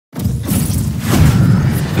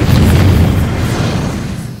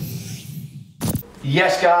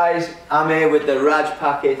Yes guys, I'm here with the Raj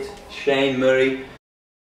packet, Shane Murray.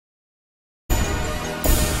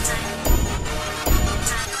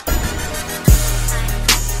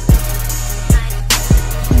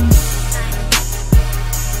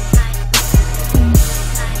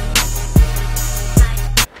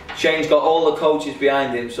 Shane's got all the coaches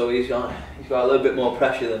behind him, so he's got a little bit more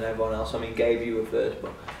pressure than everyone else. I mean, gave you a first,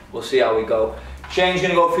 but we'll see how we go. Shane's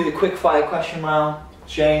going to go through the quick fire question round.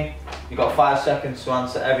 Shane, you've got 5 seconds to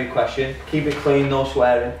answer every question. Keep it clean, no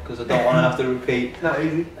swearing, because I don't want to have to repeat. Not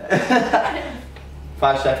easy.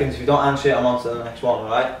 5 seconds, if you don't answer it, I'm on to the next one,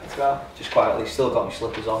 alright? Let's go. Just quietly, still got my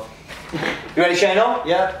slippers on. You ready, Shane?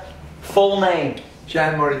 Yeah. Full name.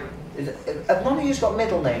 Shane Murray. Have none of you got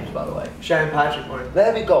middle names, by the way? Shane Patrick Murray.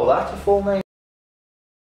 There we go, that's a full name.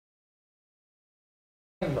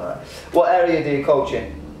 What area do you coach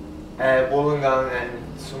in? Wollongong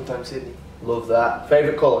and sometimes Sydney. Love that.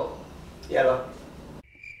 Favourite colour? Yellow.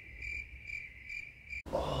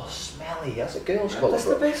 Oh, smelly, that's a girl's colour. That's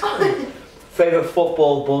the best one. Favourite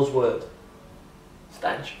football buzzword?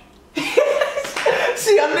 Stanch.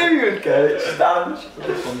 See, I knew you would get it. Stanch.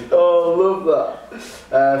 Oh, love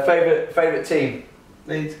that. Favourite team?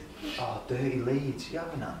 Leeds. Oh, dirty Leeds. You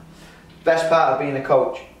having that? Best part of being a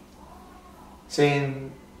coach?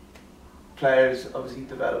 Seeing players obviously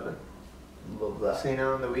developing. Love that. Seeing them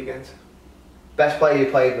on the weekends. Best player you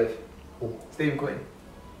played with? Ooh. Stephen Quinn.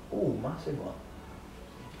 Oh, massive one.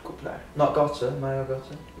 Good player. Not Gotta, Mario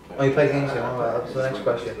Gotta. Oh, you played against him. Alright, that's the next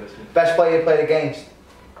question. Best player you played against?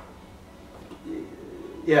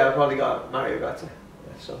 Yeah, I probably got Mario Götze.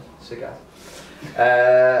 Yeah, so, cigar.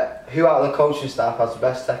 Who out of the coaching staff has the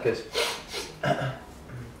best techers?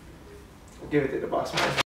 I'll give it to the boss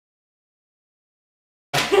man.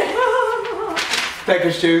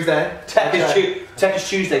 Techers Tuesday. Techers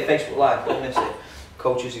Tuesday, Facebook Live, don't miss it.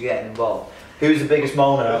 Coaches are getting involved. Who's the biggest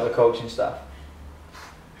moaner out of the coaching staff?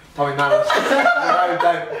 Tommy Manners.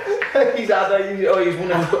 He's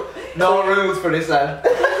one of No rules for this lad.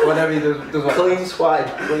 Whatever he does what. Clean swag.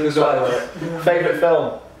 Favourite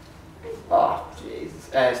film? Oh, Jesus.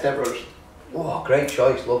 Step Brothers. Oh, great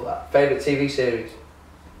choice, love that. Favourite TV series?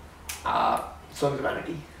 Sons of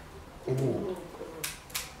Anarchy. Ooh.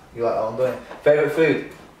 You like that one, don't you? Favourite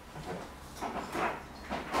food?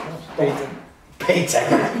 Pizza. Pizza.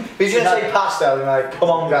 He's going to say pasta, and like, come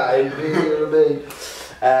on guys,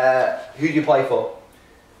 who do you play for?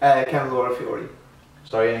 Laura Fiore.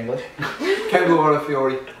 Sorry, in English? Laura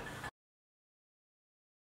Fiore.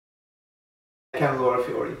 Laura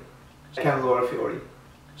Fiore. Laura Fiore.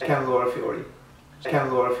 Laura Fiore.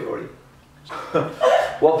 Laura Fiore.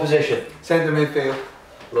 What position? Centre midfield.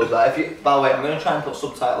 Love that. If you, by the way, I'm going to try and put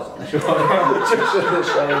subtitles on this one. Just so that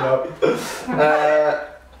Shane knows.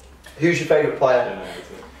 Who's your favourite player?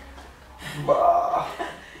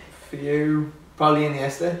 For you, probably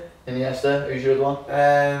Iniesta. Iniesta. Who's your other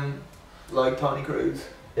one? Like Tony Cruz.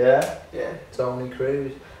 Yeah? Yeah. Tony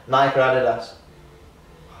Cruz. Nike or Adidas? That's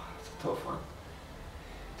a tough one.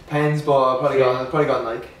 Depends, but I've probably got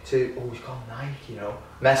Nike. Oh, he's got Nike, you know.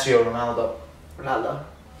 Messi or Ronaldo? Ronaldo.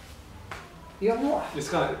 You have what? It's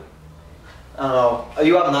kind of... I don't know. Are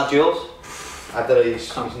you having that, Jules? I don't know,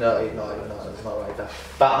 he's not it's not right there.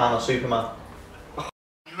 Batman or Superman?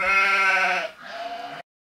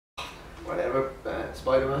 Whatever,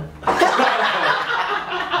 Spider-Man.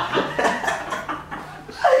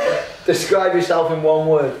 Describe yourself in one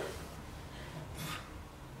word.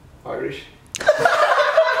 Irish.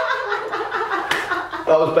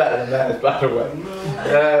 That was better than that, by the way.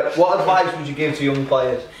 What advice would you give to young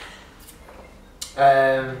players?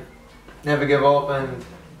 Never give up and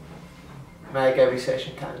make every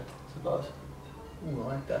session count, I suppose. Ooh, I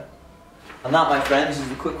like that. And that, my friends, is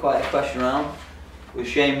the quick quiet question round with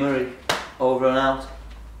Shane Murray. Over and out.